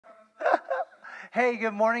Hey,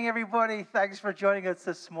 good morning, everybody. Thanks for joining us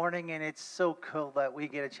this morning, and it's so cool that we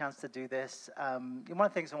get a chance to do this. One of the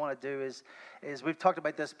things I want to do is we've talked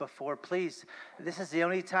about this before. Please, this is the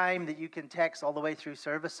only time that you can text all the way through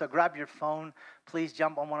service, so grab your phone. Please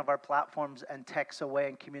jump on one of our platforms and text away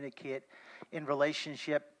and communicate in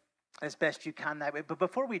relationship as best you can that way. But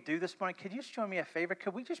before we do this morning, could you just show me a favor?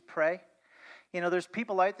 Could we just pray? You know, there's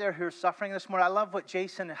people out there who are suffering this morning. I love what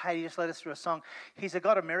Jason and Heidi just led us through a song. He's a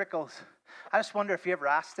God of miracles. I just wonder if you ever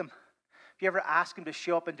asked him. If you ever ask him to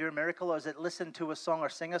show up and do a miracle, or is it listen to a song or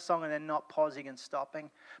sing a song and then not pausing and stopping?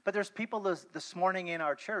 But there's people this morning in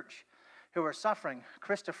our church who are suffering.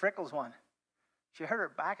 Krista Frickle's one. She hurt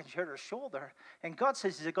her back and she hurt her shoulder. And God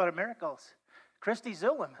says he's a God of miracles. Christy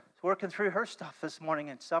Zulim is working through her stuff this morning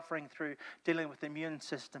and suffering through dealing with immune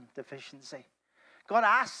system deficiency. God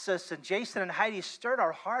asks us, and Jason and Heidi stirred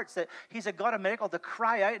our hearts that he's a God of miracle, to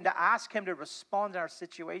cry out and to ask him to respond in our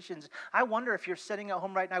situations. I wonder if you're sitting at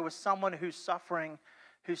home right now with someone who's suffering,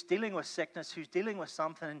 who's dealing with sickness, who's dealing with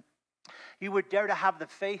something. You would dare to have the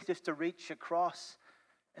faith just to reach across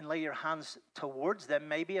and lay your hands towards them.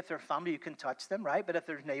 Maybe if they're family, you can touch them, right? But if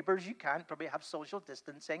they're neighbors, you can't. Probably have social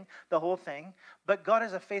distancing, the whole thing. But God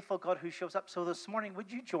is a faithful God who shows up. So this morning, would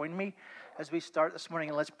you join me as we start this morning?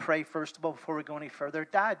 And let's pray first of all before we go any further.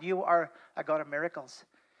 Dad, you are a God of miracles.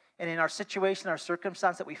 And in our situation, our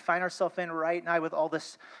circumstance that we find ourselves in right now with all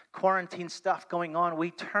this quarantine stuff going on,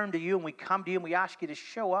 we turn to you and we come to you and we ask you to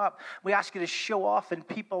show up. We ask you to show off in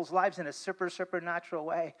people's lives in a supernatural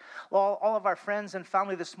way. All of our friends and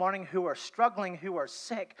family this morning who are struggling, who are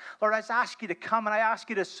sick, Lord, I just ask you to come and I ask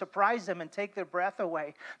you to surprise them and take their breath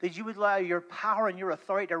away. That you would allow your power and your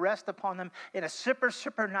authority to rest upon them in a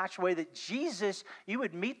supernatural way. That Jesus, you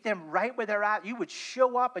would meet them right where they're at. You would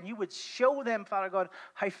show up and you would show them, Father God,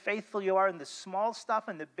 how faithful you are in the small stuff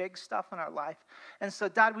and the big stuff in our life. And so,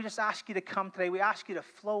 Dad, we just ask you to come today. We ask you to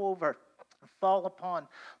flow over and fall upon,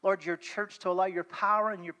 Lord, your church, to allow your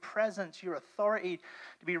power and your presence, your authority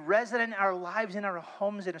to be resident in our lives, in our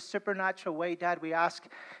homes in a supernatural way. Dad, we ask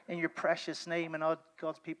in your precious name. And all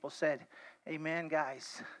God's people said, amen,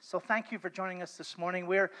 guys. So thank you for joining us this morning.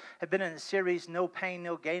 We have been in a series, No Pain,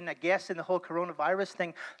 No Gain. I guess in the whole coronavirus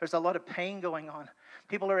thing, there's a lot of pain going on.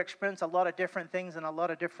 People are experiencing a lot of different things in a lot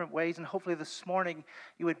of different ways. And hopefully this morning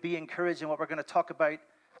you would be encouraged in what we're going to talk about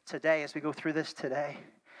today as we go through this today.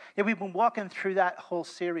 Yeah, we've been walking through that whole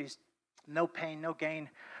series, No Pain, No Gain,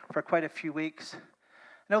 for quite a few weeks.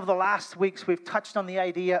 And over the last weeks, we've touched on the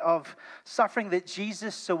idea of suffering that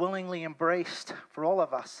Jesus so willingly embraced for all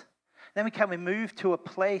of us. Then we move to a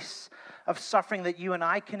place of suffering that you and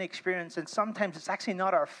I can experience, and sometimes it's actually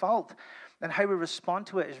not our fault, and how we respond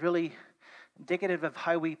to it is really indicative of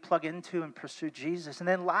how we plug into and pursue Jesus. And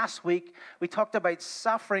then last week, we talked about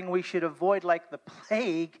suffering we should avoid like the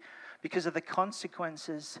plague because of the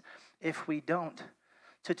consequences if we don't.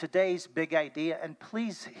 To today's big idea, and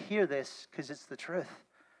please hear this because it's the truth.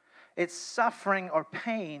 It's suffering or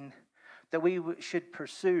pain that we should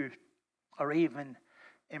pursue or even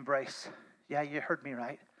embrace. Yeah, you heard me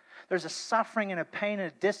right. There's a suffering and a pain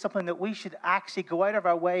and a discipline that we should actually go out of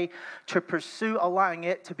our way to pursue, allowing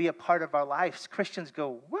it to be a part of our lives. Christians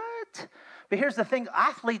go, what? But here's the thing,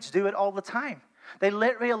 athletes do it all the time. They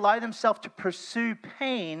literally allow themselves to pursue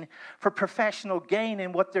pain for professional gain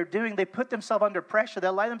in what they're doing. They put themselves under pressure. They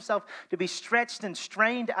allow themselves to be stretched and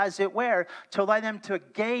strained, as it were, to allow them to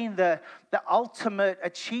gain the ultimate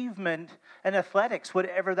achievement in athletics,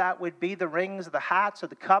 whatever that would be, the rings, or the hats, or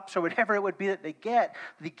the cups, or whatever it would be that they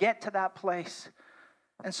get to that place.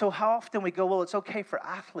 And so how often we go, well, it's okay for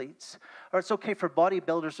athletes, or it's okay for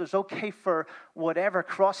bodybuilders, or it's okay for whatever,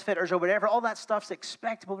 CrossFitters, or whatever. All that stuff's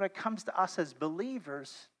expected. But when it comes to us as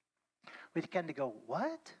believers, we tend to go,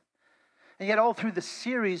 what? And yet all through the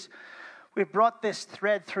series, we've brought this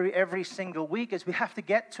thread through every single week as we have to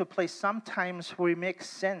get to a place sometimes where we make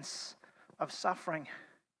sense of suffering.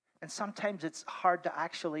 And sometimes it's hard to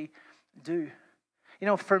actually do. You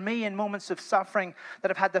know, for me, in moments of suffering that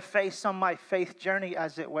I've had to face on my faith journey,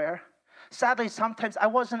 as it were, sadly, sometimes I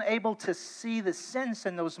wasn't able to see the sense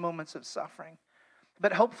in those moments of suffering.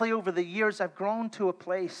 But hopefully over the years, I've grown to a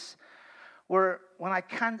place where when I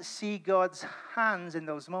can't see God's hands in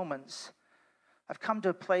those moments, I've come to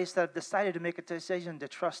a place that I've decided to make a decision to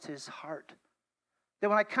trust His heart. That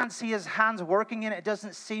when I can't see His hands working in it, it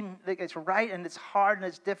doesn't seem like it's right, and it's hard, and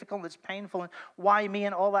it's difficult, and it's painful, and why me,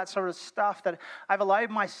 and all that sort of stuff, that I've allowed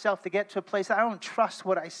myself to get to a place that I don't trust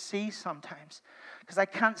what I see sometimes, because I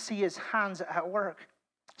can't see His hands at work.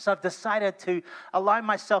 So I've decided to allow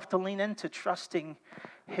myself to lean into trusting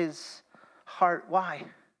His heart. Why?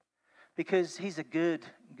 Because He's a good,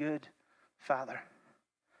 good Father.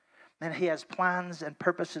 And he has plans and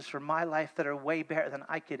purposes for my life that are way better than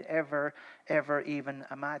I could ever even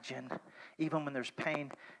imagine, even when there's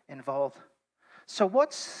pain involved. So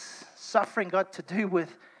what's suffering got to do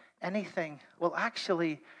with anything? Well,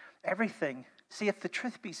 actually, everything. See, if the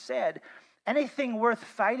truth be said, anything worth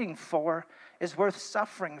fighting for is worth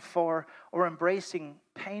suffering for or embracing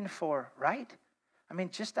pain for, right? I mean,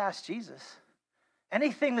 just ask Jesus.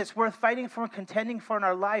 Anything that's worth fighting for and contending for in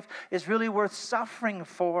our life is really worth suffering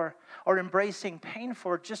for or embracing pain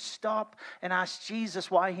for. Just stop and ask Jesus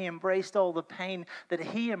why he embraced all the pain that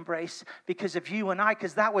he embraced because of you and I,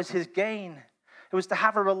 because that was his gain. It was to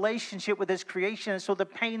have a relationship with his creation. And so the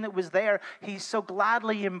pain that was there, he so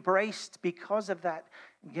gladly embraced because of that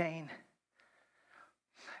gain.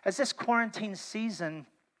 As this quarantine season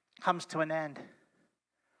comes to an end,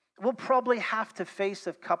 we'll probably have to face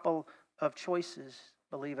a couple of choices,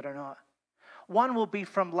 believe it or not. One will be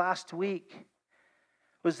from last week.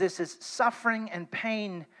 This is suffering and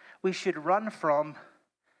pain we should run from.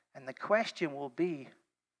 And the question will be,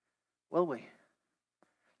 will we?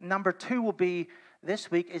 Number two will be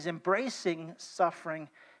this week is embracing suffering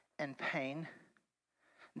and pain,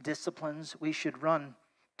 disciplines we should run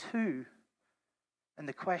to. And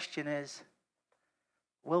the question is,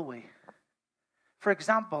 will we? For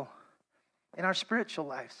example, in our spiritual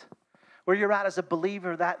lives, where you're at as a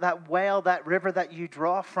believer, that well, that river that you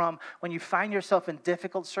draw from when you find yourself in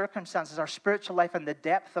difficult circumstances, our spiritual life and the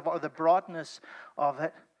depth of or the broadness of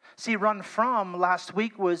it. See, run from last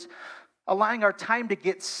week was allowing our time to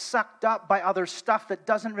get sucked up by other stuff that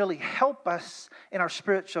doesn't really help us in our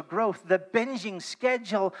spiritual growth. The binging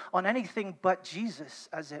schedule on anything but Jesus,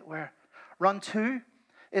 as it were. Run to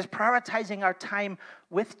is prioritizing our time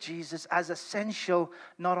with Jesus as essential,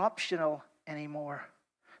 not optional anymore.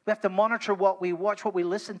 We have to monitor what we watch, what we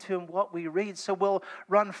listen to, and what we read. So we'll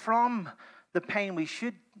run from the pain we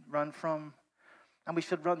should run from, and we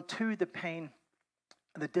should run to the pain,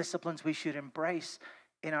 the disciplines we should embrace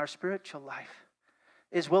in our spiritual life.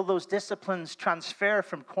 Will those disciplines transfer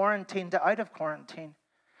from quarantine to out of quarantine?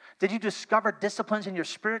 Did you discover disciplines in your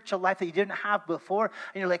spiritual life that you didn't have before?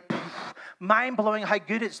 And you're like, mind-blowing how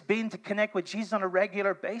good it's been to connect with Jesus on a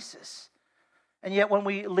regular basis. And yet when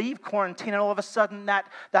we leave quarantine and all of a sudden that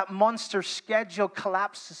monster schedule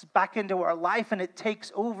collapses back into our life and it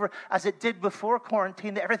takes over as it did before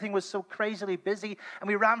quarantine, that everything was so crazily busy and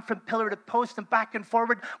we ran from pillar to post and back and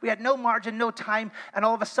forward. We had no margin, no time, and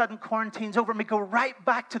all of a sudden quarantine's over and we go right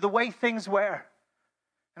back to the way things were.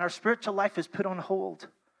 And our spiritual life is put on hold.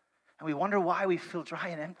 And we wonder why we feel dry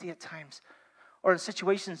and empty at times. Or in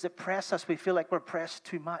situations that press us, we feel like we're pressed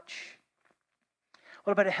too much.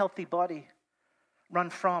 What about a healthy body? Run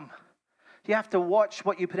from. You have to watch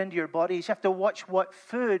what you put into your bodies. You have to watch what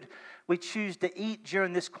food we choose to eat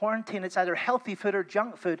during this quarantine. It's either healthy food or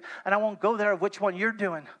junk food. And I won't go there of which one you're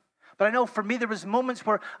doing. But I know for me, there was moments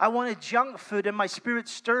where I wanted junk food and my spirit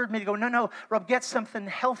stirred me to go, no, Rob, get something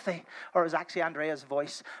healthy. Or it was actually Andrea's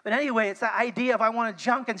voice. But anyway, it's that idea of I wanted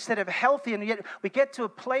junk instead of healthy. And yet we get to a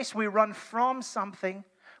place where we run from something,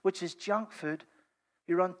 which is junk food.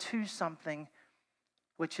 We run to something,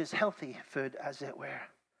 which is healthy food, as it were.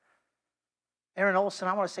 Aaron Olson,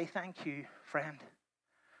 I want to say thank you, friend.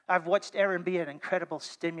 I've watched Aaron be an incredible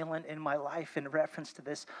stimulant in my life in reference to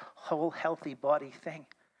this whole healthy body thing.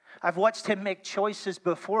 I've watched him make choices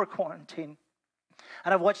before quarantine.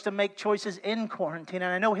 And I've watched him make choices in quarantine.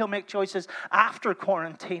 And I know he'll make choices after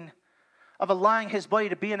quarantine of allowing his body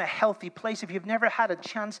to be in a healthy place. If you've never had a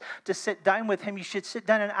chance to sit down with him, you should sit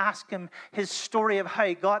down and ask him his story of how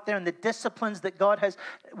he got there and the disciplines that God has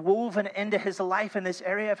woven into his life in this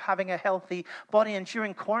area of having a healthy body. And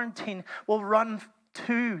during quarantine, we'll run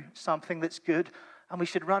to something that's good and we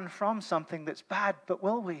should run from something that's bad. But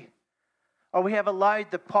will we? Or we have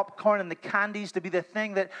allowed the popcorn and the candies to be the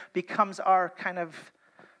thing that becomes our kind of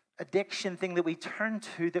addiction thing that we turn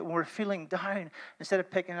to, that when we're feeling down, instead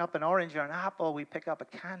of picking up an orange or an apple, we pick up a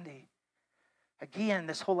candy. Again,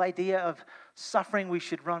 this whole idea of suffering we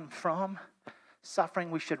should run from,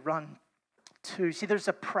 suffering we should run to. See, there's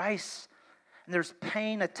a price and there's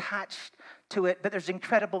pain attached to it, but there's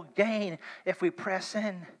incredible gain if we press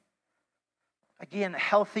in. Again,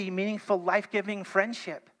 healthy, meaningful, life-giving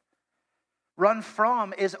friendship. Run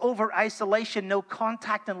from is over isolation, no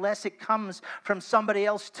contact unless it comes from somebody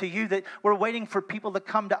else to you, that we're waiting for people to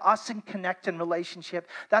come to us and connect in relationship.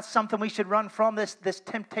 That's something we should run from, this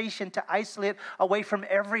temptation to isolate away from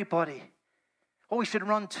everybody. What we should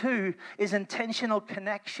run to is intentional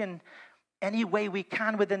connection any way we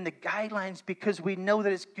can within the guidelines because we know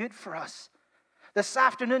that it's good for us. This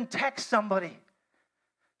afternoon, text somebody.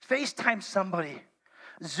 FaceTime somebody.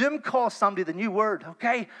 Zoom call somebody, the new word,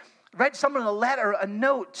 okay? Write someone a letter, a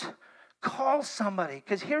note. Call somebody.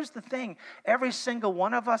 Because here's the thing. Every single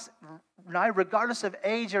one of us, now, regardless of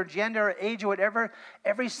age or gender or age or whatever,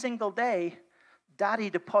 every single day, Daddy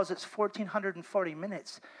deposits 1,440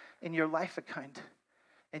 minutes in your life account.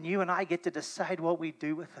 And you and I get to decide what we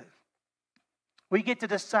do with it. We get to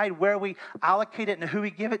decide where we allocate it and who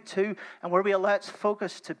we give it to and where we allow its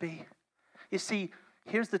focus to be. You see,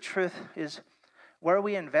 here's the truth, is where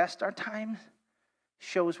we invest our time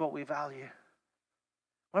shows what we value.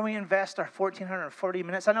 When we invest our 1,440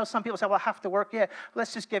 minutes, I know some people say, well, I have to work. Yeah,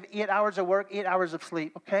 let's just give 8 hours of work, 8 hours of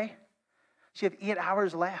sleep, okay? So you have 8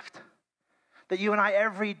 hours left. That you and I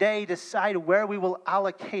every day decide where we will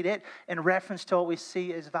allocate it in reference to what we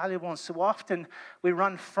see as valuable. And so often we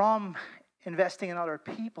run from investing in other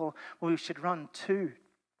people when we should run to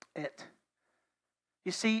it.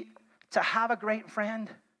 You see, to have a great friend,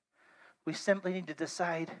 we simply need to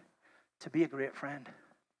decide to be a great friend.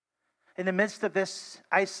 In the midst of this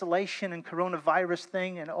isolation and coronavirus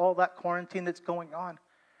thing and all that quarantine that's going on,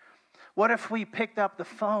 what if we picked up the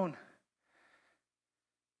phone,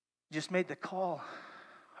 just made the call,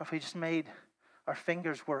 or if we just made our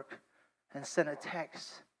fingers work and sent a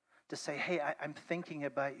text to say, hey, I'm thinking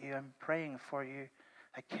about you, I'm praying for you,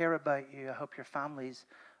 I care about you, I hope your family's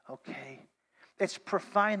okay. It's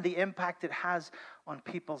profound the impact it has on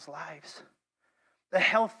people's lives. The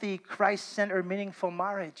healthy, Christ-centered, meaningful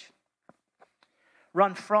marriage.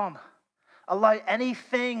 Run from. Allow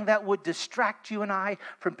anything that would distract you and I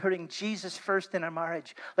from putting Jesus first in our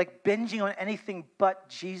marriage. Like binging on anything but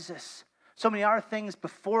Jesus. So many other things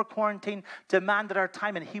before quarantine demanded our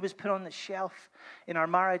time, and he was put on the shelf in our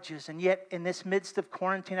marriages. And yet, in this midst of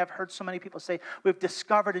quarantine, I've heard so many people say, we've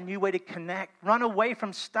discovered a new way to connect. Run away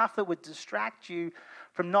from stuff that would distract you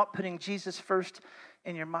from not putting Jesus first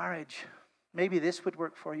in your marriage. Maybe this would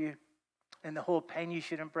work for you. And the whole pain you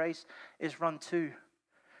should embrace is run to.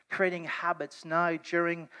 Creating habits now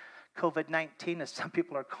during COVID-19, as some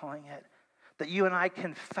people are calling it, that you and I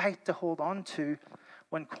can fight to hold on to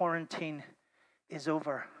when quarantine is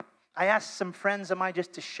over. I asked some friends of mine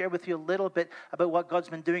just to share with you a little bit about what God's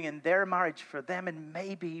been doing in their marriage for them, and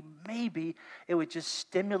maybe it would just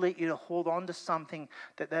stimulate you to hold on to something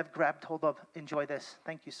that they've grabbed hold of. Enjoy this.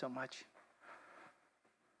 Thank you so much.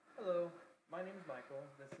 Hello, my name is Michael.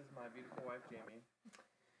 This is my beautiful wife, Jamie.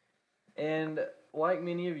 And like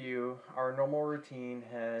many of you, our normal routine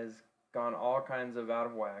has gone all kinds of out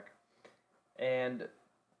of whack. And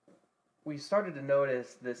we started to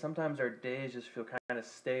notice that sometimes our days just feel kind of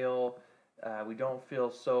stale. We don't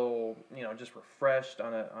feel so, just refreshed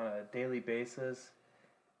on a daily basis.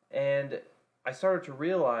 And I started to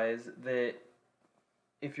realize that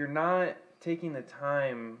if you're not taking the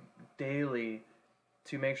time daily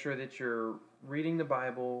to make sure that you're reading the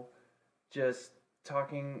Bible, just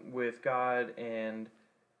talking with God, and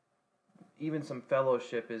even some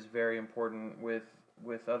fellowship is very important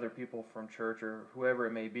with other people from church or whoever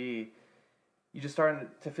it may be, you just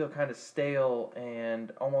start to feel kind of stale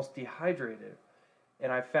and almost dehydrated. And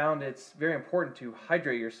I found it's very important to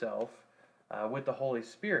hydrate yourself with the Holy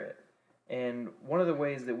Spirit. And one of the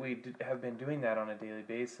ways that we have been doing that on a daily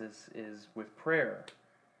basis is with prayer.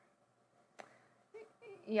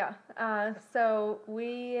 Yeah, so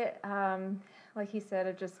we, like he said,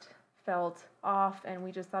 it just felt off, and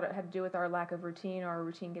we just thought it had to do with our lack of routine or our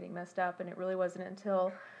routine getting messed up, and it really wasn't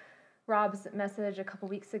until Rob's message a couple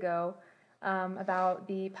weeks ago about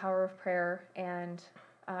the power of prayer and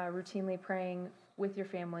routinely praying with your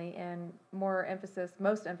family, and most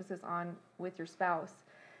emphasis on with your spouse.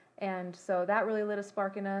 And so that really lit a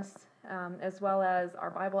spark in us, as well as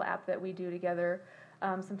our Bible app that we do together.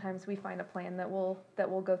 Sometimes we find a plan that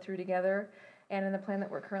we'll go through together, and in the plan that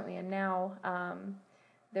we're currently in now,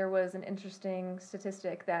 there was an interesting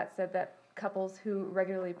statistic that said that couples who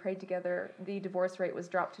regularly prayed together, the divorce rate was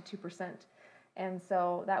dropped to 2%, and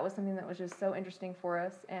so that was something that was just so interesting for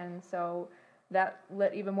us, and so that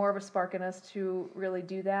lit even more of a spark in us to really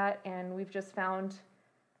do that. And we've just found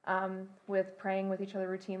with praying with each other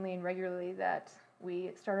routinely and regularly that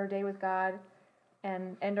we start our day with God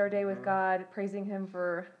and end our day with God, praising Him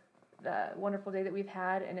for the wonderful day that we've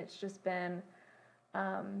had. And it's just been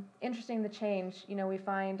interesting, the change. We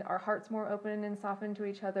find our hearts more open and softened to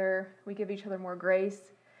each other. We give each other more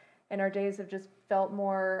grace, and our days have just felt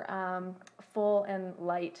more full and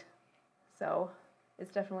light. So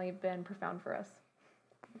it's definitely been profound for us.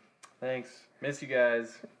 Thanks. Miss you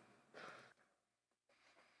guys.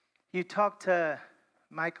 You talked to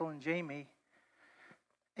Michael and Jamie,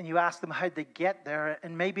 and you asked them how'd they get there,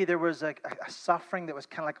 and maybe there was a suffering that was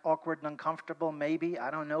kind of like awkward and uncomfortable, maybe, I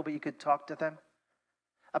don't know, but you could talk to them.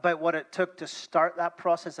 about what it took to start that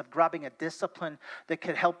process of grabbing a discipline that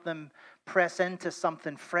could help them press into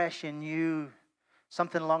something fresh and new,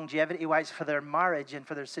 something longevity-wise for their marriage and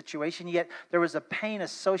for their situation. Yet there was a pain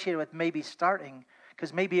associated with maybe starting,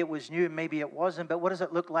 because maybe it was new and maybe it wasn't. But what does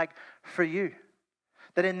it look like for you?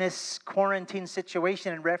 That in this quarantine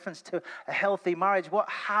situation, in reference to a healthy marriage, what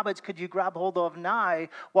habits could you grab hold of now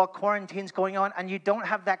while quarantine's going on and you don't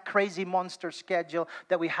have that crazy monster schedule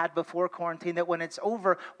that we had before quarantine, that when it's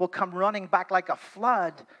over will come running back like a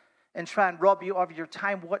flood and try and rob you of your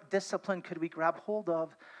time? What discipline could we grab hold of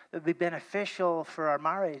that would be beneficial for our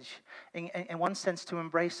marriage? In one sense, to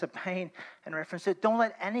embrace the pain in reference to it. Don't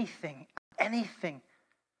let anything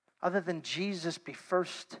other than Jesus be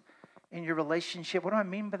first in your relationship. What do I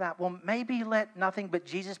mean by that? Well, maybe let nothing but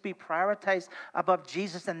Jesus be prioritized above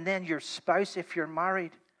Jesus and then your spouse if you're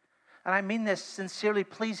married. And I mean this sincerely.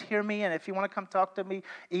 Please hear me. And if you want to come talk to me,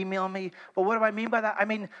 email me. But what do I mean by that? I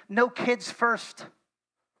mean, no kids first.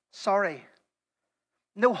 Sorry.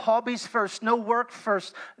 No hobbies first, no work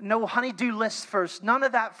first, no honey-do list first, none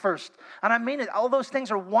of that first. And I mean it, all those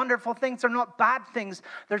things are wonderful things. They're not bad things.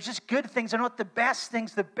 They're just good things. They're not the best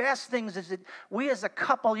things. The best things is that we as a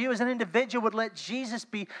couple, you as an individual, would let Jesus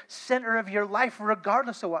be center of your life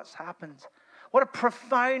regardless of what's happened. What a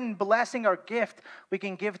profound blessing or gift we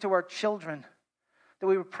can give to our children, that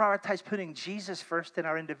we would prioritize putting Jesus first in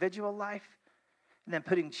our individual life and then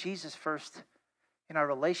putting Jesus first in our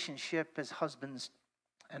relationship as husbands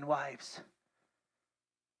and wives.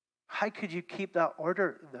 How could you keep that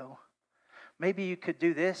order, though? Maybe you could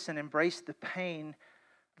do this and embrace the pain,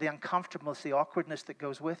 the uncomfortableness, the awkwardness that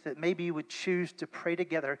goes with it. Maybe you would choose to pray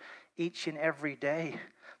together each and every day,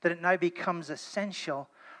 that it now becomes essential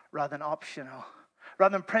rather than optional.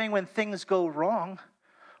 Rather than praying when things go wrong,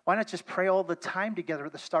 why not just pray all the time together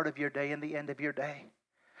at the start of your day and the end of your day?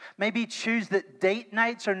 Maybe choose that date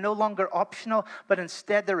nights are no longer optional, but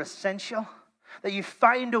instead they're essential. That you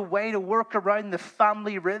find a way to work around the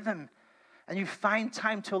family rhythm. And you find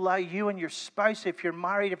time to allow you and your spouse, if you're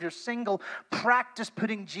married, if you're single, practice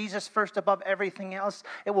putting Jesus first above everything else.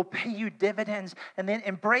 It will pay you dividends. And then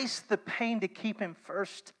embrace the pain to keep him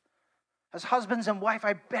first. As husbands and wife,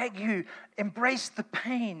 I beg you, embrace the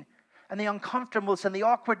pain and the uncomfortableness and the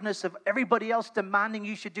awkwardness of everybody else demanding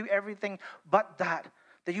you should do everything but that.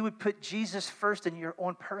 That you would put Jesus first in your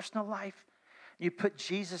own personal life. You put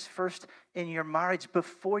Jesus first in your marriage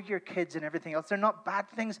before your kids and everything else. They're not bad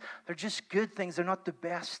things. They're just good things. They're not the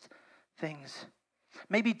best things.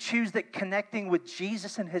 Maybe choose that connecting with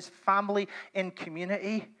Jesus and his family in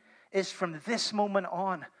community is from this moment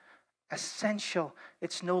on essential.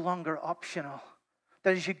 It's no longer optional.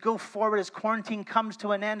 That as you go forward, as quarantine comes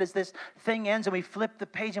to an end, as this thing ends and we flip the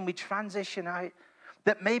page and we transition out,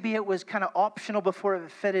 that maybe it was kind of optional before it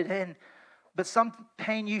fitted in. But some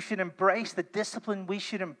pain you should embrace, the discipline we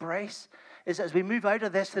should embrace, is as we move out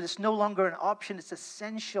of this, that it's no longer an option. It's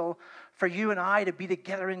essential for you and I to be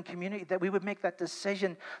together in community, that we would make that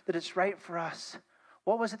decision that it's right for us.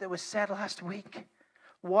 What was it that was said last week?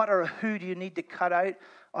 What or who do you need to cut out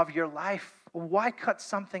of your life? Why cut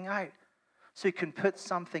something out so you can put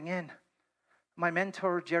something in? My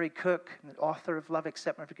mentor, Jerry Cook, the author of Love,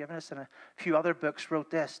 Acceptance, and Forgiveness, and a few other books,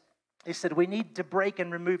 wrote this. He said, we need to break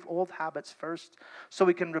and remove old habits first so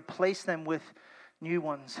we can replace them with new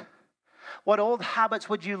ones. What old habits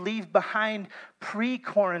would you leave behind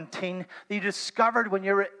pre-quarantine that you discovered when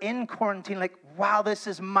you were in quarantine? Like, wow, this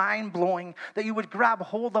is mind-blowing, that you would grab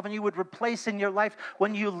hold of and you would replace in your life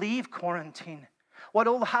when you leave quarantine? What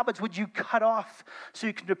old habits would you cut off so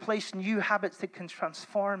you can replace new habits that can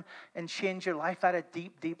transform and change your life at a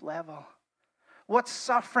deep, deep level? What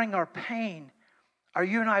suffering or pain are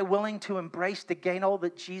you and I willing to embrace to gain all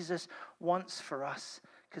that Jesus wants for us?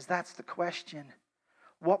 Because that's the question.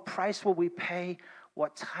 What price will we pay?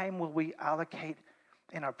 What time will we allocate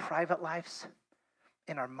in our private lives,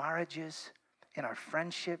 in our marriages, in our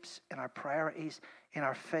friendships, in our priorities, in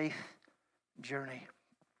our faith journey?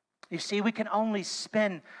 You see, we can only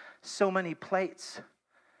spin so many plates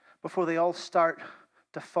before they all start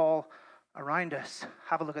to fall around us.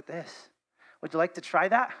 Have a look at this. Would you like to try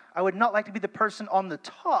that? I would not like to be the person on the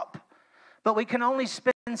top, but we can only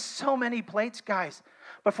spin so many plates, guys,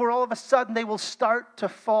 before all of a sudden they will start to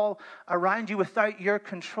fall around you without your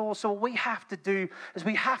control. So what we have to do is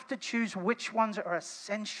we have to choose which ones are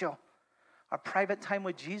essential. Our private time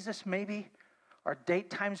with Jesus, maybe. Our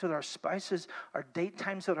date times with our spouses. Our date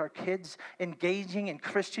times with our kids. Engaging in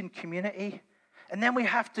Christian community. And then we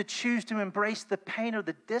have to choose to embrace the pain or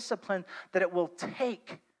the discipline that it will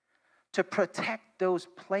take to protect those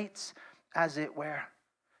plates, as it were.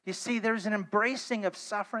 You see, there's an embracing of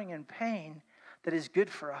suffering and pain that is good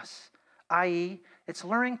for us, i.e., it's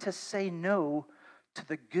learning to say no to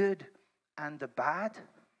the good and the bad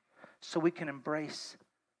so we can embrace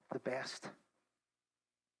the best.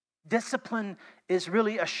 Discipline is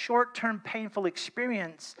really a short-term painful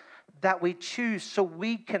experience that we choose so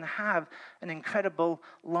we can have an incredible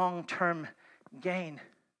long-term gain.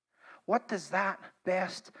 What does that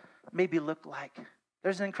best maybe look like?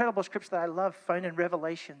 There's an incredible scripture that I love found in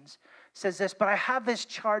Revelations. It says this, "But I have this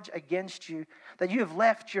charge against you, that you have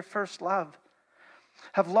left your first love,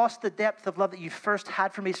 have lost the depth of love that you first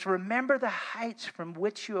had for me. So remember the heights from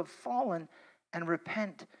which you have fallen and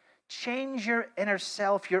repent. Change your inner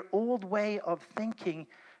self, your old way of thinking,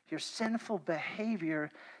 your sinful behavior.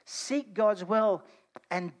 Seek God's will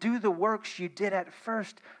and do the works you did at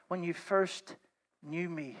first when you first knew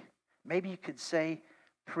me." Maybe you could say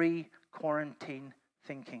pre-quarantine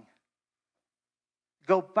thinking.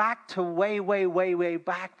 Go back to way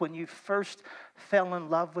back when you first fell in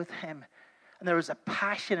love with him. And there was a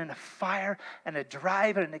passion and a fire and a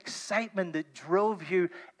drive and an excitement that drove you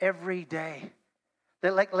every day.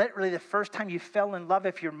 That like literally the first time you fell in love,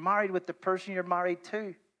 if you're married with the person you're married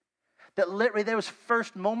to, that literally those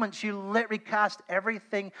first moments you literally cast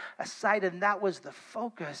everything aside and that was the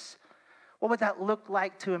focus. What would that look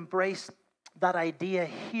like to embrace that idea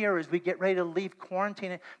here as we get ready to leave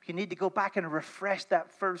quarantine? If you need to go back and refresh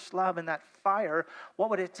that first love and that fire, what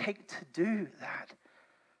would it take to do that?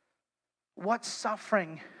 What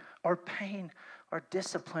suffering or pain or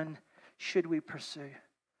discipline should we pursue?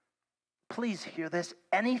 Please hear this.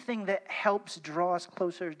 Anything that helps draw us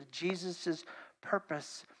closer to Jesus'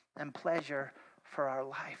 purpose and pleasure for our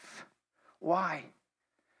life. Why?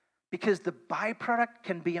 Because the byproduct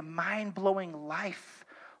can be a mind-blowing life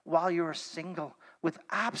while you're single with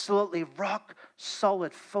absolutely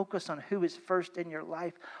rock-solid focus on who is first in your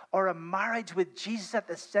life, or a marriage with Jesus at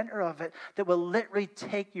the center of it that will literally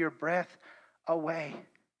take your breath away.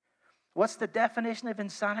 What's the definition of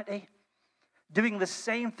insanity? Doing the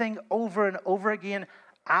same thing over and over again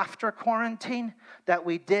after quarantine that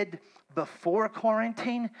we did before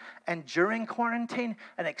quarantine and during quarantine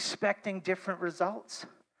and expecting different results.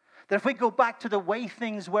 That if we go back to the way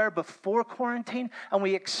things were before quarantine and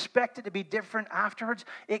we expect it to be different afterwards,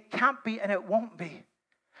 it can't be and it won't be.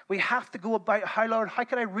 We have to go about, Lord, how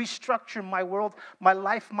can I restructure my world, my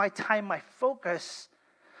life, my time, my focus,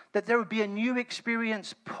 that there would be a new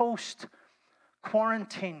experience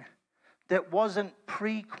post-quarantine that wasn't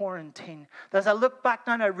pre-quarantine. As I look back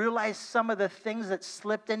now and I realize some of the things that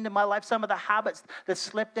slipped into my life, some of the habits that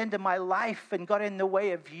slipped into my life and got in the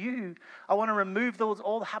way of you, I want to remove those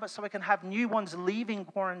old habits so I can have new ones leaving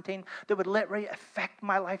quarantine that would literally affect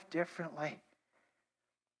my life differently.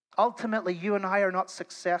 Ultimately, you and I are not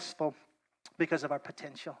successful because of our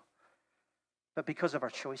potential, but because of our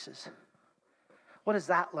choices. What does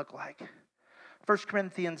that look like? 1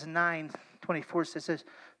 Corinthians 9:24 says this,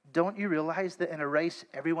 "Don't you realize that in a race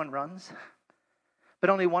everyone runs, but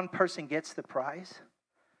only one person gets the prize?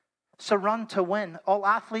 So run to win. All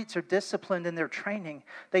athletes are disciplined in their training.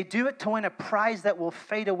 They do it to win a prize that will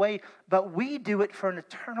fade away, but we do it for an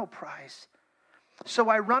eternal prize. So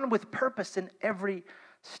I run with purpose in every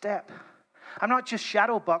step. I'm not just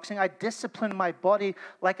shadow boxing. I discipline my body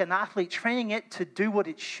like an athlete, training it to do what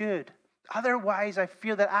it should. Otherwise, I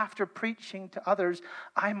fear that after preaching to others,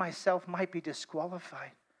 I myself might be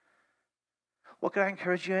disqualified." What can I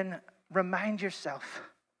encourage you in? Remind yourself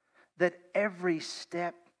that every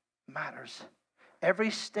step matters. Every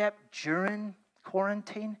step during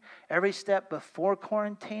quarantine, every step before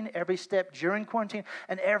quarantine, every step during quarantine,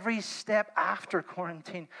 and every step after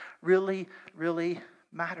quarantine really, really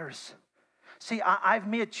matters. See, I've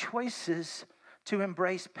made choices to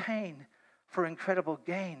embrace pain for incredible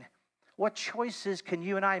gain. What choices can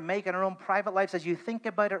you and I make in our own private lives as you think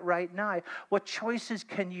about it right now? What choices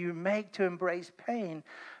can you make to embrace pain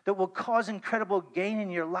that will cause incredible gain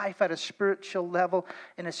in your life at a spiritual level,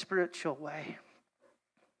 in a spiritual way?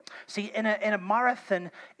 See, in a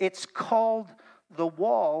marathon, it's called the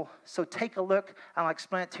wall. So take a look, and I'll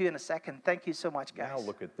explain it to you in a second. Thank you so much, guys. Now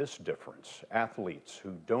look at this difference. Athletes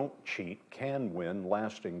who don't cheat can win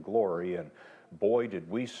lasting glory, and boy, did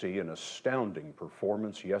we see an astounding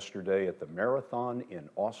performance yesterday at the marathon in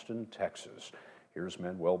Austin, Texas. Here's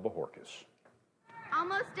Manuel Bajorquez.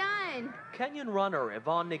 Almost done. Kenyan runner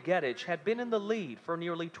Yvonne Nigetich had been in the lead for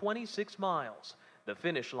nearly 26 miles. The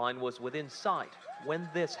finish line was within sight when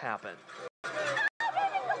this happened.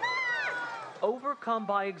 Overcome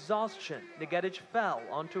by exhaustion, Nigetich fell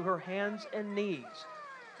onto her hands and knees,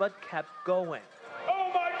 but kept going. Oh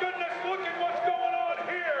my goodness, look at what's going on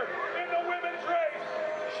here in the women's race.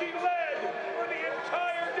 She led for the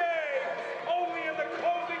entire day. Only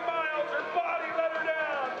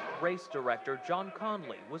race director John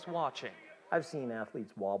Conley was watching. I've seen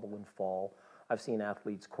athletes wobble and fall. I've seen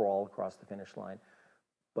athletes crawl across the finish line.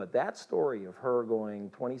 But that story of her going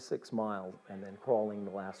 26 miles and then crawling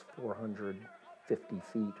the last 450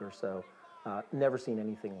 feet or so, never seen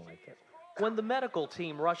anything like it. When the medical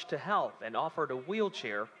team rushed to help and offered a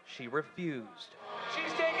wheelchair, she refused.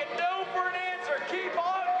 She's taking no for an answer. Keep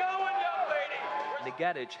on going, young lady.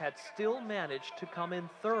 Negetich had still managed to come in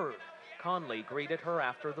third. Conley greeted her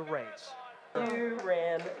after the race. You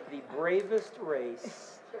ran the bravest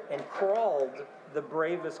race and crawled the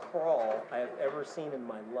bravest crawl I have ever seen in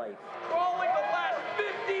my life. Crawling the last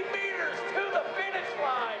 50 meters to the finish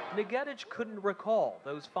line. Negetich couldn't recall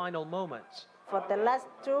those final moments. For the last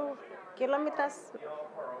 2 kilometers,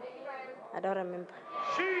 I don't remember.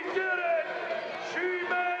 She did it! She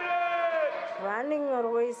made it! Running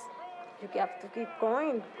always, you have to keep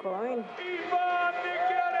going. Yvonne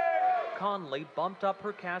Negetich! Conley bumped up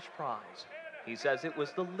her cash prize. He says it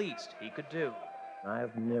was the least he could do. I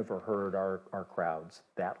have never heard our crowds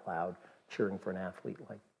that loud cheering for an athlete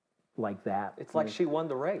like that. It's like she won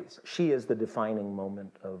the race. She is the defining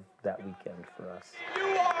moment of that weekend for us. You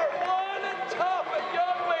are one tough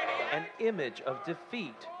young lady. An image of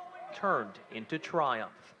defeat turned into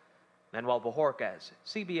triumph. Manuel Bojorquez,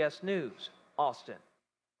 CBS News, Austin.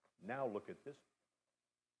 Now look at this.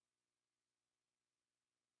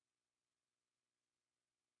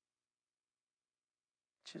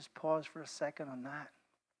 Just pause for a second on that.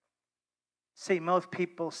 See, most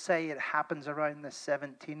people say it happens around the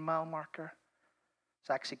 17-mile marker. It's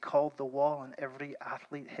actually called the wall, and every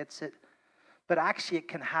athlete hits it. But actually, it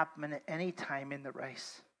can happen at any time in the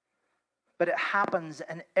race. But it happens,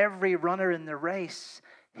 and every runner in the race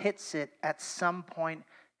hits it at some point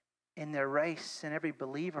in their race. And every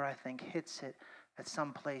believer, I think, hits it at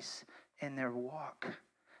some place in their walk.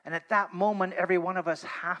 And at that moment, every one of us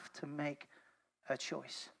have to make a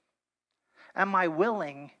choice. Am I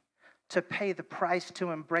willing to pay the price to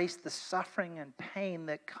embrace the suffering and pain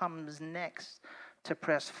that comes next to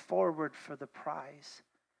press forward for the prize?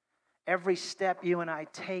 Every step you and I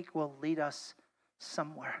take will lead us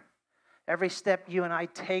somewhere. Every step you and I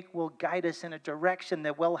take will guide us in a direction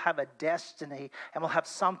that will have a destiny and will have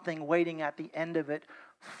something waiting at the end of it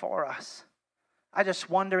for us. I just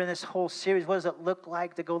wonder in this whole series, what does it look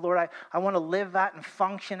like to go, Lord, I want to live at and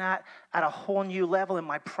function at a whole new level in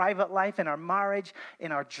my private life, in our marriage,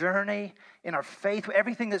 in our journey, in our faith,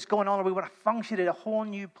 everything that's going on. We want to function at a whole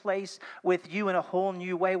new place with you in a whole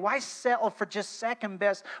new way. Why settle for just second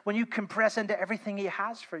best when you can press into everything He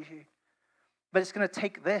has for you? But it's going to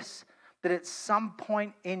take this, that at some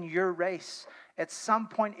point in your race, at some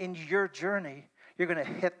point in your journey, you're going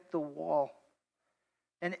to hit the wall.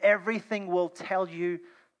 And everything will tell you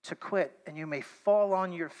to quit. And you may fall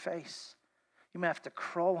on your face. You may have to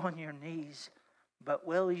crawl on your knees. But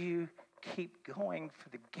will you keep going for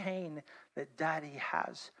the gain that Daddy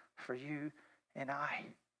has for you and I?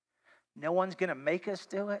 No one's going to make us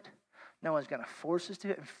do it. No one's going to force us to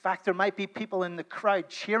do it. In fact, there might be people in the crowd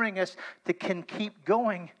cheering us to can keep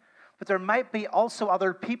going. But there might be also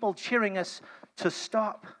other people cheering us to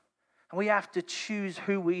stop. And we have to choose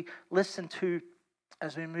who we listen to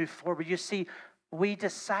as we move forward. You see, we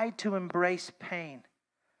decide to embrace pain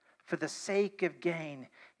for the sake of gain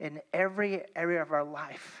in every area of our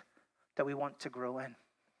life that we want to grow in.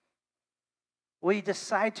 We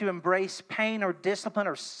decide to embrace pain or discipline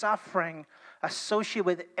or suffering associated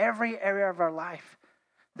with every area of our life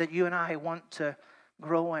that you and I want to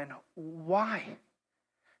grow in. Why?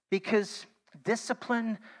 Because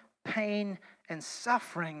discipline, pain, and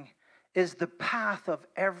suffering is the path of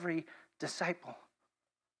every disciple.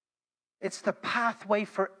 It's the pathway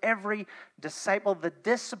for every disciple. The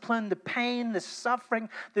discipline, the pain, the suffering,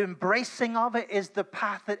 the embracing of it is the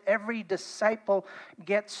path that every disciple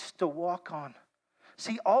gets to walk on.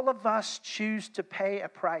 See, all of us choose to pay a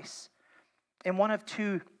price in one of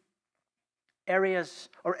two areas,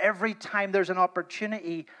 or every time there's an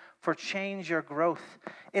opportunity for change or growth.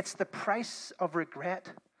 It's the price of regret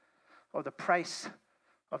or the price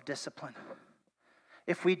of discipline.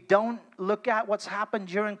 If we don't look at what's happened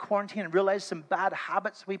during quarantine and realize some bad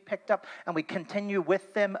habits we picked up and we continue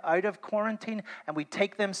with them out of quarantine and we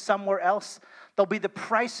take them somewhere else, there'll be the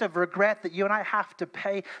price of regret that you and I have to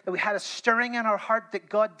pay, that we had a stirring in our heart that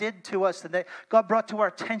God did to us and that God brought to our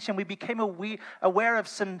attention. We became aware of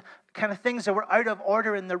some kind of things that were out of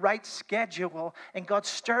order in the right schedule, and God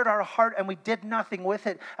stirred our heart and we did nothing with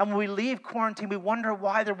it. And when we leave quarantine, we wonder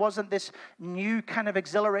why there wasn't this new kind of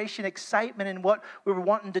exhilaration, excitement in what we were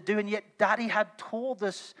wanting to do. And yet Daddy had told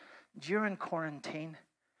us during quarantine,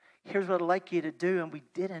 Here's what I'd like you to do, and we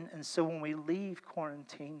didn't. And so when we leave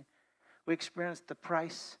quarantine, we experience the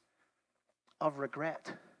price of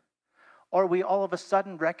regret. Or we all of a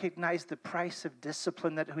sudden recognize the price of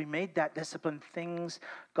discipline, that we made that discipline, things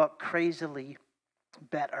got crazily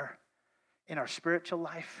better in our spiritual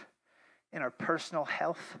life, in our personal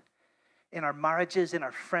health, in our marriages, in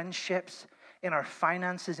our friendships, in our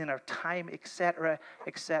finances, in our time, etc.,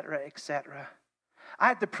 etc., etc. I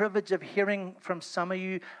had the privilege of hearing from some of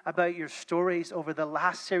you about your stories over the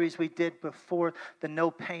last series we did before the No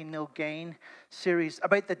Pain, No Gain series,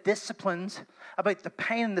 about the disciplines, about the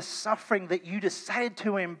pain and the suffering that you decided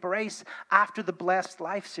to embrace after the Blessed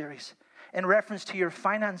Life series. In reference to your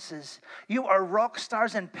finances, you are rock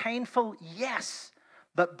stars and painful, yes,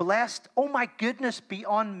 but blessed, oh my goodness,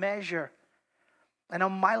 beyond measure. And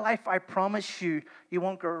on my life, I promise you, you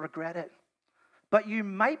won't regret it. But you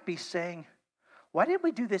might be saying, why did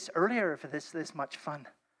we do this earlier if it's this much fun?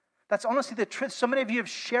 That's honestly the truth. So many of you have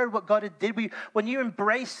shared what God did. When you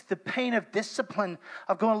embrace the pain of discipline,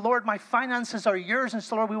 of going, Lord, my finances are yours. And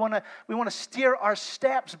so, Lord, we want to steer our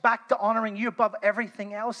steps back to honoring you above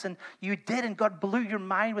everything else. And you did, and God blew your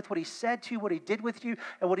mind with what he said to you, what he did with you,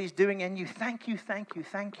 and what he's doing in you. Thank you, thank you,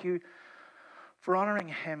 thank you for honoring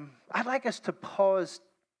him. I'd like us to pause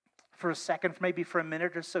for a second, maybe for a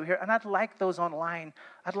minute or so here. And I'd like those online,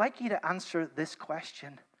 I'd like you to answer this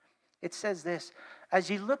question. It says this: as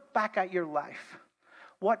you look back at your life,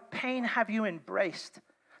 what pain have you embraced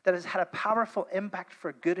that has had a powerful impact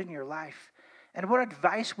for good in your life? And what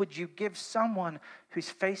advice would you give someone who's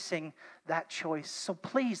facing that choice? So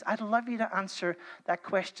please, I'd love you to answer that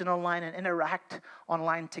question online and interact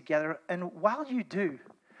online together. And while you do,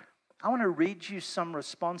 I want to read you some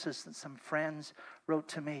responses that some friends wrote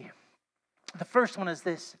to me. The first one is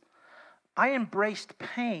this: I embraced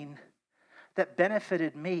pain that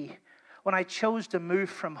benefited me when I chose to move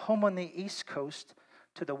from home on the East Coast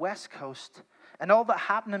to the West Coast. And all that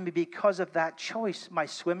happened to me because of that choice: my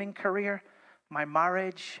swimming career, my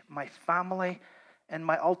marriage, my family, and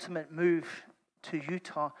my ultimate move to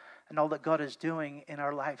Utah, and all that God is doing in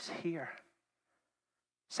our lives here.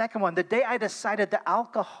 Second one, the day I decided that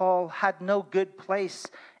alcohol had no good place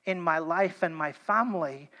in my life and my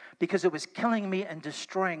family because it was killing me and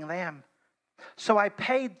destroying them. So I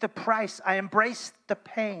paid the price. I embraced the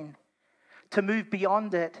pain to move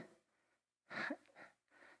beyond it.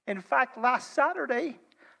 In fact, last Saturday,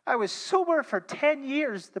 I was sober for 10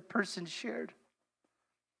 years, the person shared.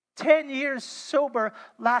 10 years sober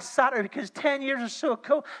last Saturday, because 10 years is so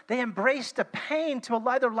cool. They embraced the pain to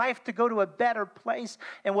allow their life to go to a better place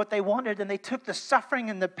and what they wanted. And they took the suffering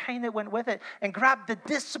and the pain that went with it and grabbed the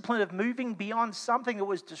discipline of moving beyond something that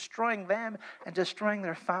was destroying them and destroying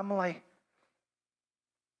their family.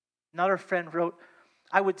 Another friend wrote,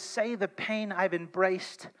 I would say the pain I've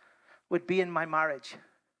embraced would be in my marriage.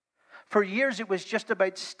 For years, it was just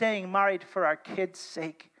about staying married for our kids'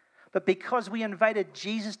 sake. But because we invited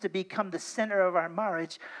Jesus to become the center of our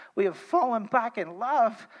marriage, we have fallen back in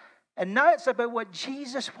love. And now it's about what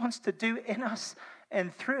Jesus wants to do in us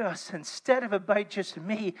and through us. Instead of about just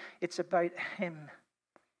me, it's about him.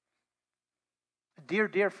 A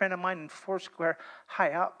dear friend of mine in Foursquare,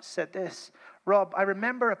 high up, said this: Rob, I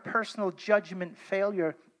remember a personal judgment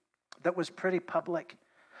failure that was pretty public.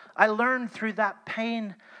 I learned through that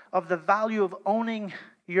pain of the value of owning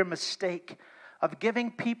your mistake, of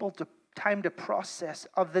giving people time to process,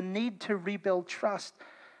 of the need to rebuild trust,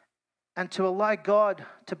 and to allow God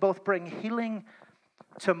to both bring healing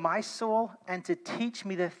to my soul and to teach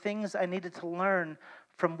me the things I needed to learn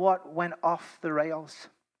from what went off the rails.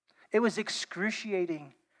 It was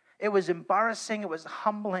excruciating. It was embarrassing. It was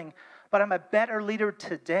humbling. But I'm a better leader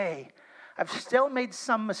today. I've still made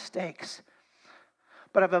some mistakes,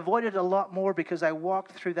 but I've avoided a lot more because I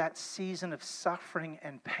walked through that season of suffering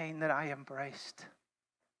and pain that I embraced.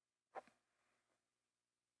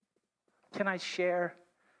 Can I share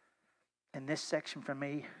in this section for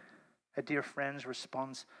me a dear friend's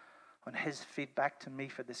response on his feedback to me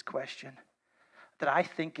for this question that I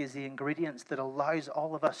think is the ingredients that allows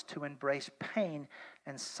all of us to embrace pain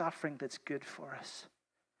and suffering that's good for us.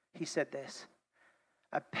 He said this: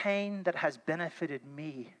 a pain that has benefited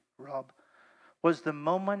me, Rob, was the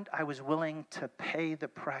moment I was willing to pay the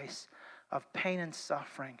price of pain and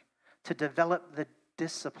suffering to develop the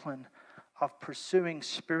discipline of pursuing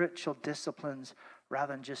spiritual disciplines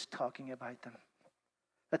rather than just talking about them.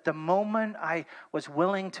 That the moment I was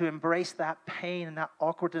willing to embrace that pain and that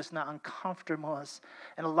awkwardness and that uncomfortableness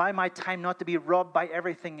and allow my time not to be robbed by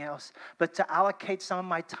everything else, but to allocate some of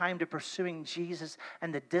my time to pursuing Jesus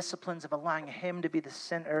and the disciplines of allowing him to be the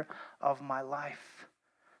center of my life,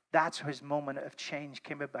 That's how his moment of change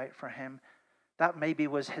came about for him. That maybe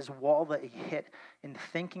was his wall that he hit in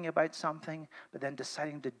thinking about something, but then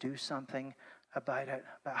deciding to do something about it.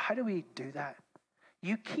 But how do we do that?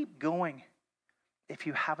 You keep going if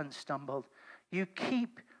you haven't stumbled. You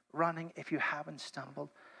keep running if you haven't stumbled.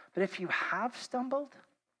 But if you have stumbled,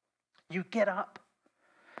 you get up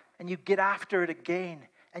and you get after it again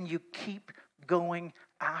and you keep going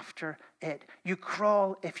after it. You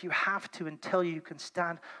crawl if you have to until you can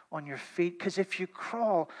stand on your feet. Because if you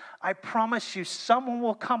crawl, I promise you someone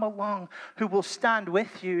will come along who will stand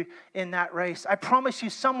with you in that race. I promise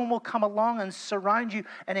you someone will come along and surround you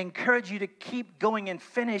and encourage you to keep going and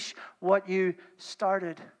finish what you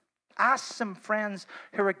started. Ask some friends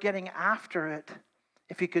who are getting after it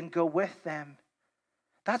if you can go with them.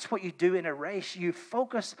 That's what you do in a race. You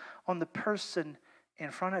focus on the person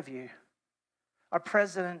in front of you. Our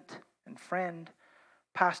president and friend,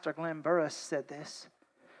 Pastor Glenn Burris, said this: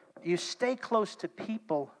 you stay close to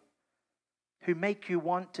people who make you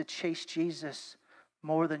want to chase Jesus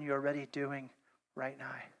more than you're already doing right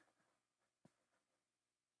now.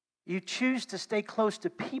 You choose to stay close to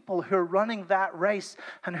people who are running that race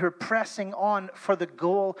and who are pressing on for the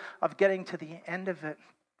goal of getting to the end of it.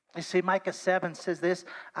 You see, Micah 7 says this: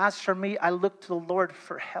 as for me, I look to the Lord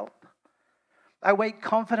for help. I wait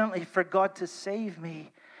confidently for God to save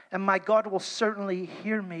me, and my God will certainly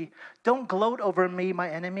hear me. Don't gloat over me, my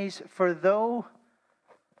enemies, for though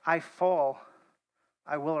I fall,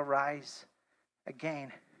 I will arise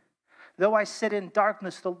again. Though I sit in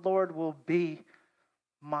darkness, the Lord will be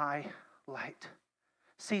my light.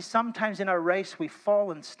 See, sometimes in our race we fall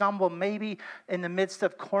and stumble. Maybe in the midst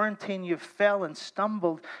of quarantine you fell and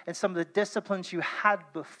stumbled in some of the disciplines you had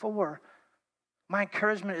before. My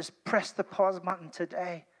encouragement is press the pause button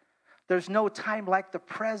today. There's no time like the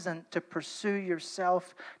present to pursue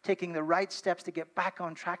yourself, taking the right steps to get back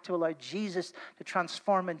on track, to allow Jesus to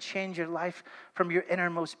transform and change your life from your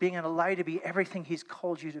innermost being and allow you to be everything He's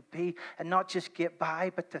called you to be, and not just get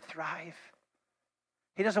by, but to thrive.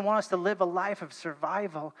 He doesn't want us to live a life of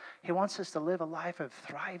survival. He wants us to live a life of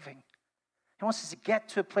thriving. He wants us to get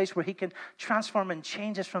to a place where He can transform and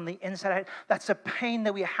change us from the inside out. That's a pain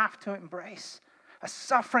that we have to embrace. A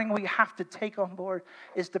suffering we have to take on board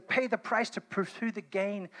is to pay the price to pursue the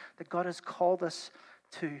gain that God has called us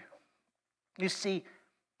to. You see,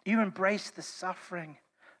 you embrace the suffering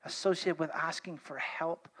associated with asking for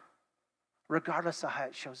help, regardless of how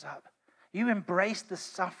it shows up. You embrace the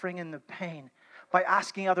suffering and the pain by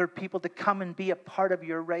asking other people to come and be a part of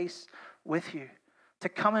your race with you, to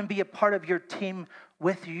come and be a part of your team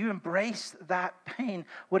with you. You embrace that pain,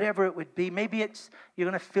 whatever it would be. Maybe it's you're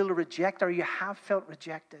going to feel rejected, or you have felt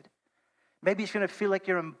rejected. Maybe it's going to feel like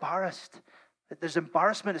you're embarrassed, that there's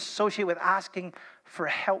embarrassment associated with asking for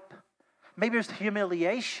help. Maybe there's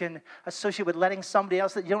humiliation associated with letting somebody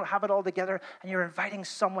else, that you don't have it all together, and you're inviting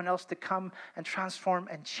someone else to come and transform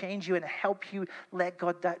and change you and help you let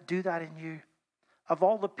God do that in you. Of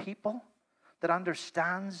all the people that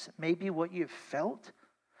understands maybe what you've felt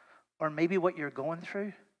or maybe what you're going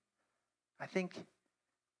through, I think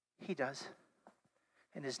He does.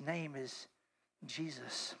 And His name is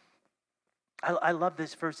Jesus. I love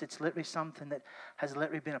this verse. It's literally something that has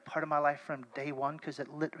literally been a part of my life from day one, because it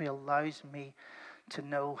literally allows me to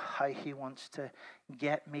know how He wants to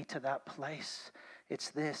get me to that place.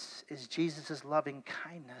 It's this, is Jesus' loving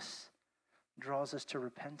kindness draws us to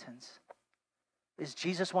repentance. Is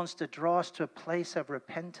Jesus wants to draw us to a place of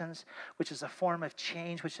repentance, which is a form of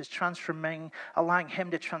change, which is transforming, allowing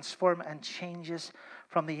Him to transform and change us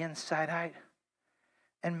from the inside out.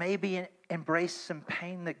 And maybe embrace some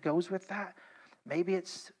pain that goes with that. Maybe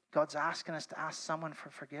it's God's asking us to ask someone for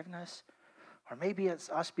forgiveness. Or maybe it's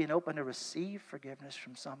us being open to receive forgiveness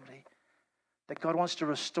from somebody. That God wants to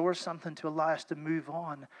restore something to allow us to move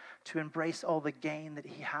on, to embrace all the gain that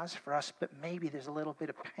He has for us. But maybe there's a little bit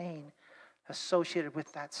of pain associated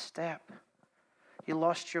with that step. You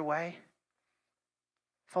lost your way.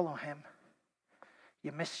 Follow Him.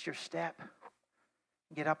 You missed your step.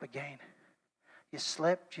 Get up again. You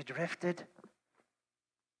slipped, you drifted.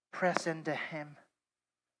 Press into Him.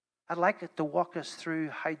 I'd like it to walk us through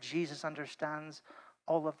how Jesus understands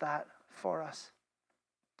all of that for us.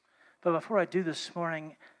 But before I do this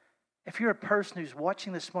morning, if you're a person who's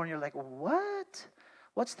watching this morning, you're like, what?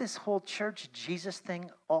 What's this whole church Jesus thing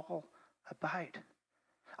all about?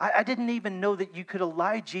 I didn't even know that you could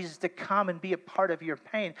allow Jesus to come and be a part of your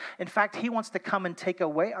pain. In fact, He wants to come and take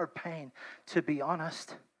away our pain, to be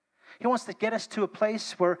honest. He wants to get us to a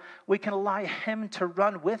place where we can allow Him to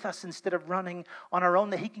run with us instead of running on our own,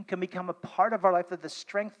 that He can become a part of our life, that the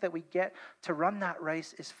strength that we get to run that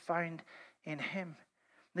race is found in Him.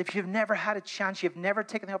 And if you've never had a chance, you've never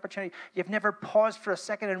taken the opportunity, you've never paused for a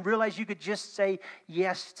second and realized you could just say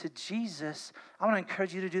yes to Jesus, I want to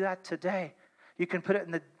encourage you to do that today. You can put it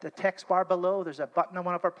in the text bar below. There's a button on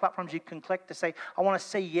one of our platforms you can click to say, I want to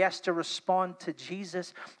say yes to respond to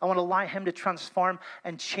Jesus. I want to allow him to transform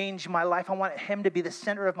and change my life. I want him to be the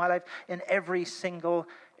center of my life in every single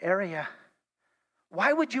area.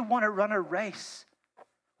 Why would you want to run a race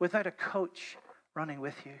without a coach running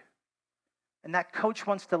with you? And that coach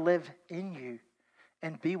wants to live in you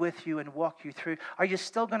and be with you and walk you through. Are you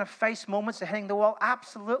still going to face moments of hitting the wall?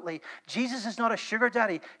 Absolutely. Jesus is not a sugar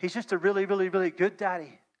daddy. He's just a really, really, really good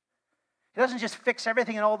daddy. He doesn't just fix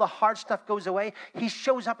everything and all the hard stuff goes away. He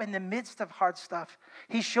shows up in the midst of hard stuff.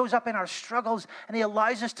 He shows up in our struggles, and he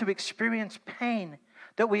allows us to experience pain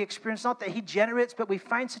that we experience. Not that he generates, but we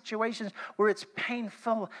find situations where it's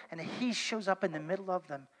painful, and he shows up in the middle of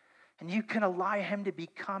them. And you can allow him to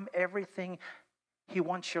become everything he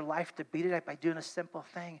wants your life to be today by doing a simple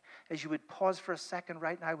thing. As you would pause for a second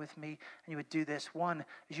right now with me, and you would do this. One,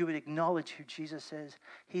 is you would acknowledge who Jesus is.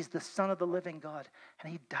 He's the Son of the living God,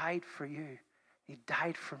 and he died for you. He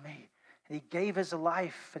died for me. And he gave his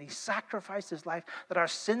life, and he sacrificed his life that our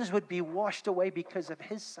sins would be washed away because of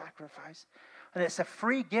his sacrifice. And it's a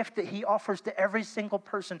free gift that he offers to every single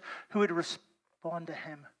person who would respond to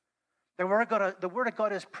him. The Word of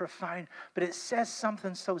God is profound, but it says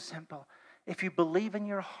something so simple. If you believe in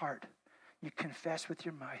your heart, you confess with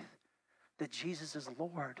your mouth that Jesus is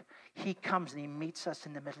Lord. He comes and he meets us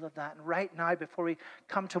in the middle of that. And right now, before we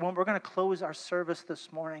come to one, we're going to close our service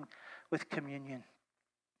this morning with communion.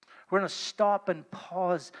 We're going to stop and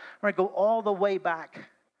pause. We're going to go all the way back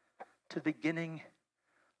to the beginning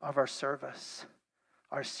of our service,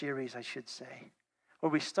 our series, I should say,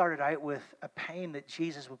 where we started out with a pain that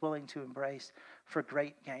Jesus was willing to embrace for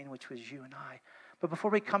great gain, which was you and I. But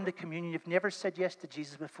before we come to communion, you've never said yes to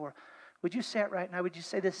Jesus before, would you say it right now? Would you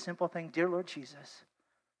say this simple thing? Dear Lord Jesus,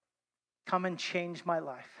 come and change my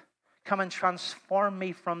life. Come and transform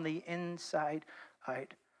me from the inside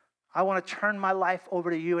out. I want to turn my life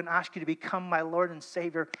over to you and ask you to become my Lord and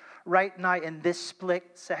Savior right now in this split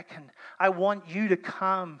second. I want you to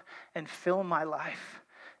come and fill my life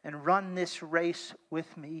and run this race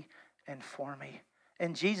with me and for me.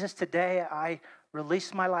 And Jesus, today I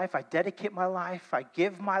release my life, I dedicate my life, I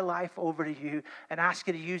give my life over to you and ask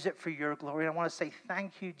you to use it for your glory. And I want to say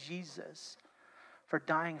thank you, Jesus, for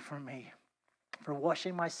dying for me, for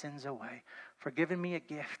washing my sins away, for giving me a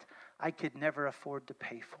gift I could never afford to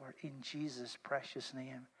pay for. In Jesus' precious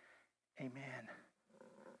name, amen.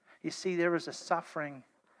 You see, there was a suffering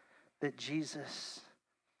that Jesus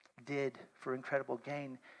did for incredible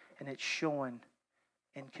gain, and it's shown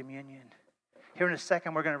in communion. Here in a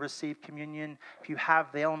second, we're going to receive communion. If you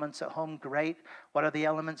have the elements at home, great. What are the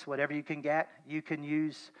elements? Whatever you can get. You can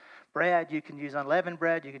use bread. You can use unleavened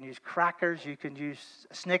bread. You can use crackers. You can use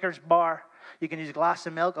a Snickers bar. You can use a glass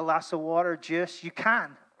of milk, a glass of water, juice. You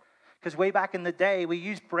can. Because way back in the day, we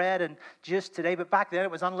used bread and juice today, but back then it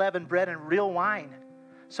was unleavened bread and real wine.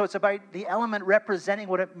 So it's about the element representing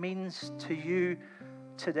what it means to you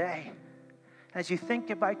today. As you think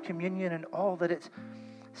about communion and all that it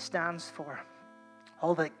stands for,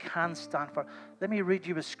 all that it can stand for, let me read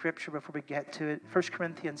you a scripture before we get to it. 1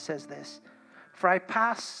 Corinthians says this, "For I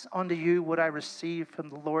pass on to you what I received from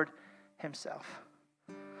the Lord himself.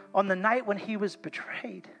 On the night when he was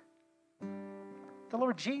betrayed, the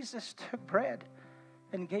Lord Jesus took bread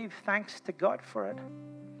and gave thanks to God for it.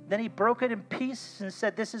 Then he broke it in pieces and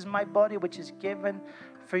said, 'This is my body which is given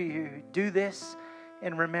for you. Do this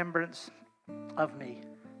in remembrance of me.'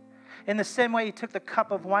 In the same way, he took the cup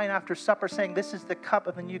of wine after supper, saying, 'This is the cup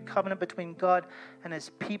of the new covenant between God and his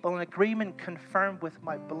people, an agreement confirmed with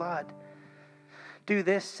my blood. Do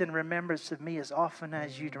this in remembrance of me as often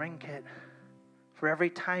as you drink it. For every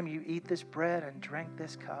time you eat this bread and drink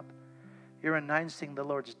this cup, you're announcing the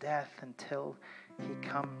Lord's death until he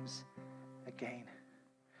comes again.'"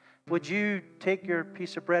 Would you take your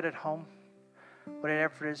piece of bread at home,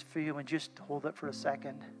 whatever it is for you, and just hold it for a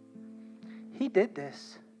second? He did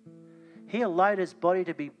this. He allowed his body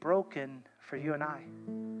to be broken for you and I,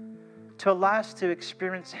 to allow us to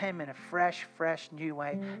experience him in a fresh new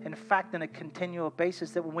way. In fact, on a continual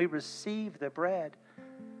basis, that when we receive the bread,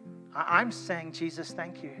 I'm saying, Jesus,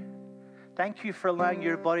 thank you. Thank you for allowing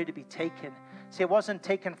your body to be taken. See, it wasn't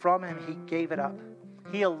taken from him. He gave it up.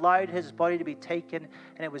 He allowed his body to be taken,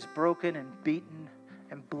 and it was broken and beaten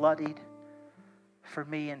and bloodied for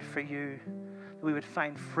me and for you. We would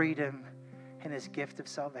find freedom in his gift of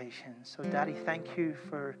salvation. So, Daddy, thank you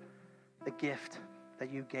for the gift that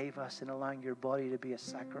you gave us in allowing your body to be a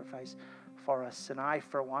sacrifice for us. And I,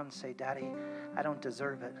 for one, say, Daddy, I don't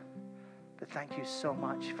deserve it, but thank you so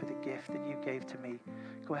much for the gift that you gave to me.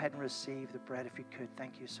 Go ahead and receive the bread if you could.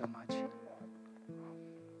 Thank you so much.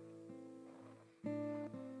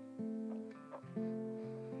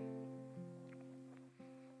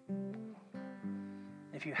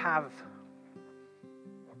 If you have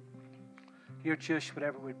your juice,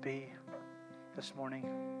 whatever it would be this morning,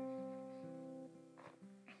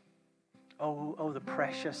 oh, the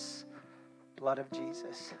precious blood of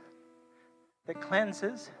Jesus that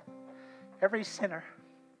cleanses every sinner,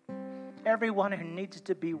 everyone who needs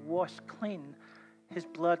to be washed clean. His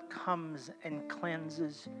blood comes and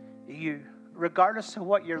cleanses you, regardless of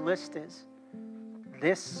what your list is.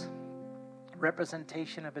 This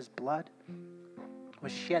representation of his blood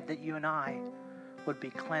was shed that you and I would be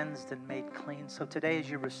cleansed and made clean. So today, as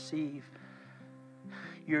you receive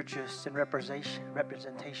your juice and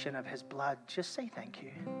representation of his blood, just say thank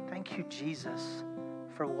you. Thank you, Jesus,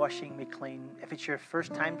 for washing me clean. If it's your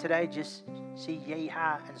first time today, just say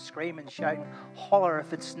yay-ha and scream and shout and holler.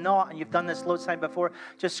 If it's not, and you've done this loads of time before,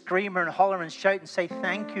 just scream and holler and shout and say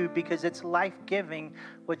thank you, because it's life-giving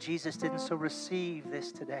what Jesus did. And so receive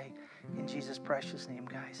this today in Jesus' precious name,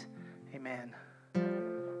 guys. Amen.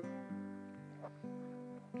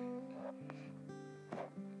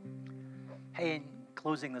 Hey, in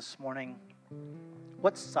closing this morning,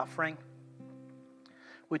 what suffering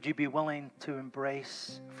would you be willing to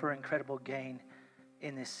embrace for incredible gain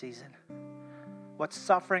in this season? What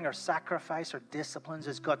suffering or sacrifice or disciplines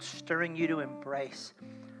is God stirring you to embrace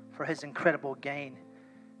for his incredible gain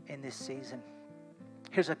in this season?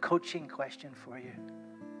 Here's a coaching question for you.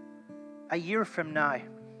 A year from now,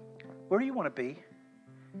 where do you want to be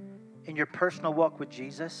in your personal walk with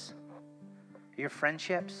Jesus, your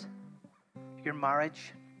friendships, your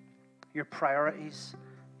marriage, your priorities,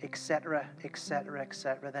 etc., etc.,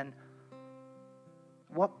 etc.? Then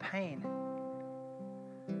what pain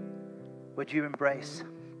would you embrace?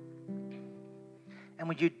 And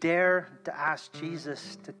would you dare to ask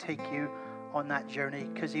Jesus to take you on that journey?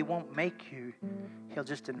 Because he won't make you, he'll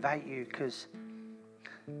just invite you, because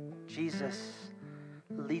Jesus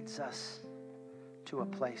leads us to a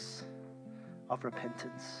place of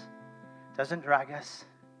repentance. Doesn't drag us.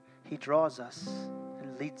 He draws us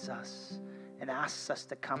and leads us and asks us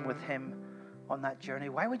to come with him on that journey.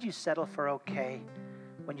 Why would you settle for okay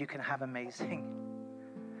when you can have amazing?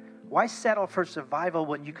 Why settle for survival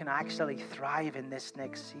when you can actually thrive in this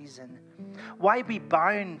next season? Why be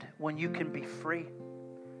bound when you can be free?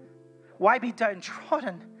 Why be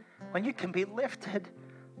downtrodden when you can be lifted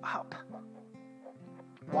up?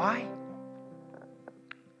 Why?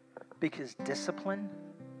 Because discipline,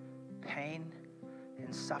 pain,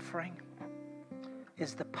 and suffering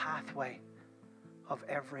is the pathway of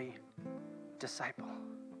every disciple.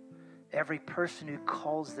 Every person who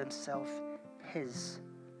calls themselves his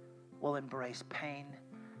will embrace pain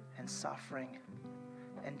and suffering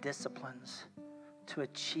and disciplines to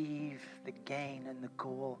achieve the gain and the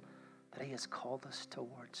goal that he has called us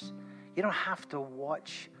towards. You don't have to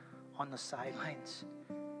watch on the sidelines.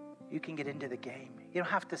 You can get into the game. You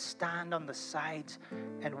don't have to stand on the sides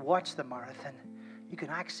and watch the marathon. You can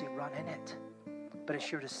actually run in it. But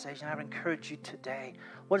it's your decision. I would encourage you today.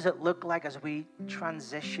 What does it look like as we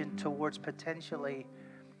transition towards potentially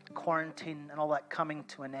quarantine and all that coming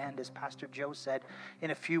to an end? As Pastor Joe said,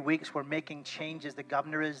 in a few weeks we're making changes. The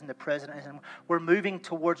governor is and the president is, and we're moving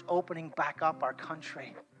towards opening back up our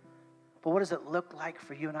country. But what does it look like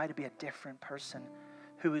for you and I to be a different person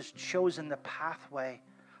who has chosen the pathway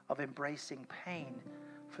of embracing pain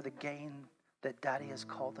for the gain that Daddy has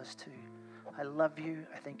called us to? I love you.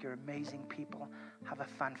 I think you're amazing people. Have a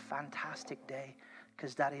fantastic day,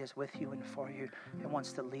 because Daddy is with you and for you and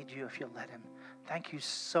wants to lead you if you'll let him. Thank you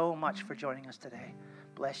so much for joining us today.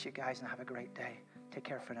 Bless you guys and have a great day. Take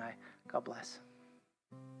care for now. God bless.